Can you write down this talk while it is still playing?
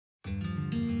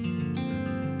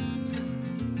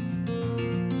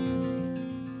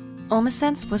Oma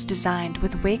Sense was designed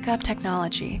with WakeUp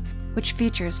Technology, which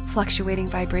features fluctuating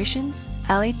vibrations,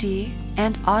 LED,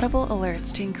 and audible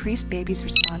alerts to increase baby's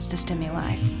response to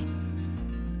stimuli.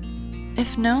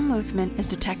 If no movement is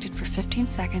detected for 15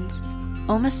 seconds,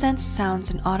 Oma Sense sounds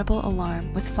an audible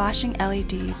alarm with flashing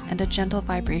LEDs and a gentle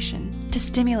vibration to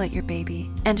stimulate your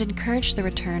baby and encourage the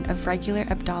return of regular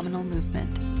abdominal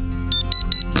movement.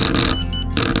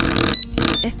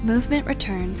 If movement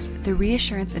returns, the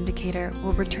Reassurance Indicator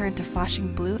will return to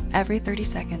flashing blue every 30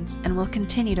 seconds and will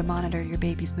continue to monitor your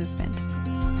baby's movement.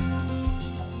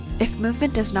 If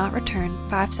movement does not return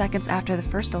 5 seconds after the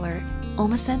first alert,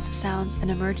 Oma Sense sounds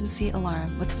an emergency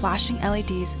alarm with flashing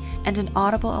LEDs and an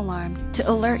audible alarm to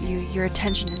alert you your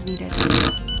attention is needed.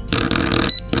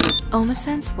 Oma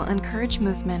Sense will encourage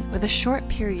movement with a short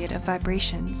period of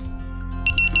vibrations.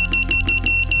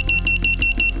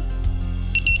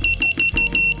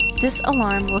 This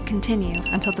alarm will continue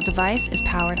until the device is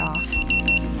powered off.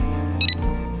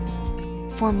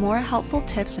 For more helpful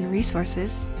tips and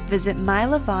resources, visit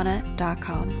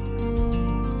mylevana.com.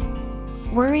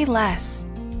 Worry less.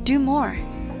 Do more.